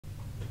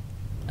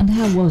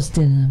how was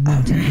dinner,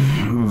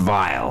 Montague?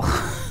 Vile.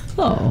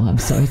 Oh, I'm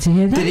sorry to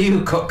hear that. Did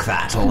you cook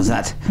that, or was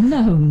that...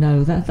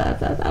 No,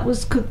 that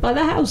was cooked by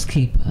the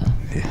housekeeper.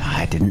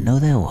 I didn't know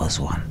there was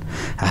one.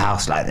 A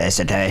house like this,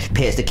 it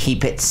appears to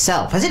keep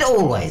itself. Has it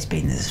always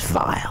been this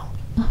vile?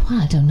 Oh,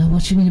 I don't know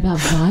what you mean about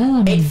vile.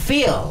 I mean...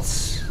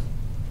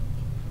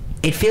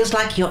 It feels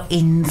like you're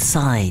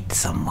inside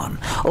someone.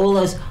 All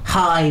those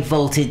high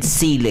vaulted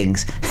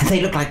ceilings,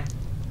 they look like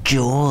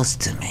jaws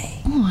to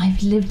me. Oh,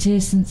 I've lived here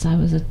since I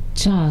was a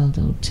child,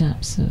 old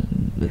chap, so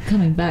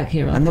coming back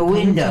here... And the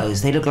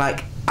windows, they look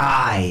like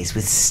eyes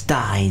with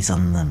styes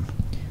on them.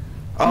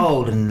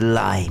 Old and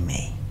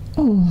limey.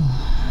 Oh,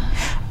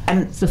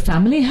 And it's the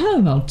family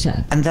home, old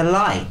chap. And the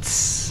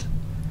lights,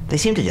 they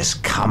seem to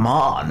just come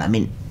on. I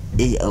mean,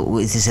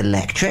 is this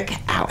electric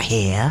out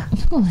here?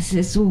 Well,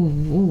 it's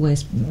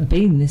always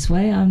been this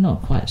way. I'm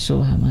not quite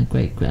sure how my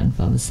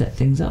great-grandfather set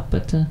things up,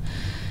 but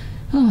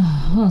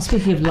well,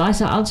 speaking of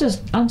light, I'll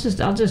just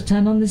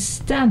turn on this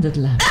standard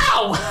lamp.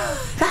 Ow!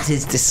 That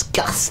is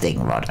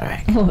disgusting,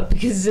 Roderick. Oh,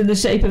 because it's in the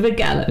shape of a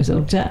gallows,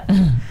 old chap.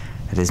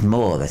 It is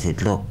more that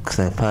it looks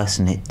the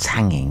person it's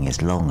hanging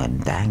is long and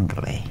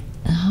dangly.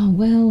 Oh,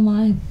 well,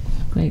 my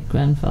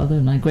great-grandfather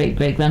and my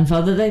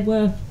great-great-grandfather,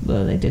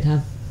 they did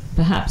have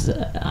perhaps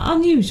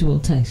unusual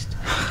taste.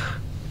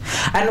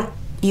 And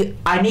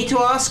I need to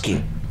ask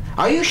you,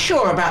 are you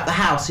sure about the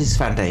house's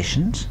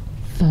foundations?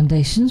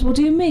 Foundations? What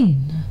do you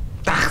mean?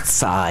 That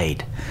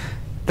side.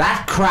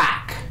 That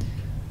crack.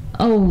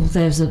 Oh,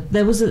 there's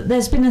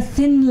been a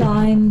thin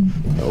line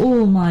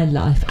all my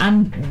life,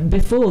 and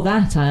before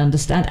that, I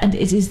understand, and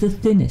it is the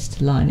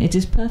thinnest line. It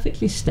is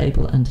perfectly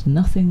stable and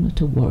nothing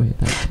to worry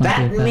about.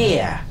 That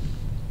mere,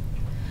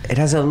 it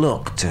has a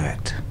look to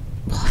it.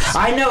 What?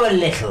 I know a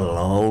little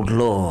old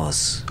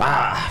laws.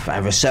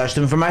 I researched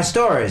them for my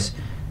stories.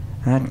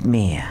 That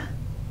mere,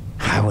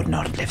 I would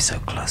not live so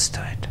close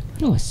to it.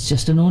 Oh, it's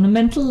just an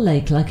ornamental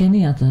lake like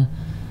any other.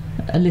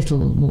 A little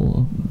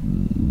more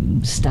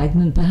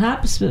stagnant,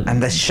 perhaps, but...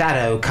 And the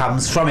shadow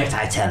comes from it,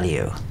 I tell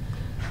you.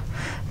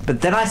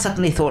 But then I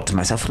suddenly thought to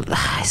myself,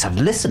 I said,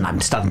 listen,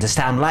 I'm starting to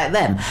sound like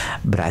them.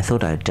 But I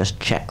thought I'd just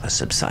check the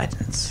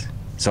subsidence.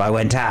 So I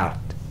went out.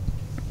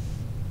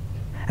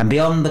 And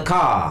beyond the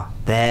car,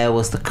 there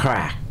was the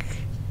crack.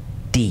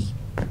 Deep.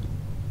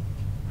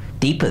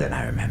 Deeper than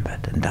I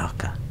remembered, and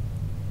darker.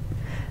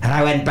 And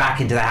I went back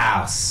into the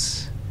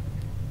house.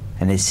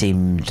 And it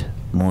seemed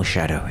more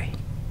shadowy.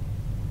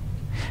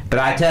 But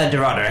I turned to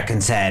Roderick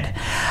and said,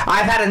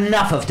 I've had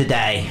enough of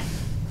today.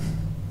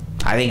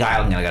 I think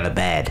I'm going to go to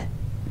bed.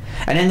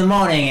 And in the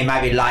morning it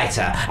might be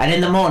lighter. And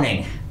in the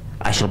morning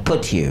I shall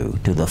put you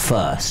to the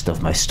first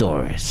of my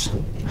stories.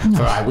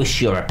 For I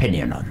wish your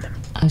opinion on them.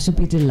 I shall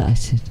be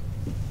delighted.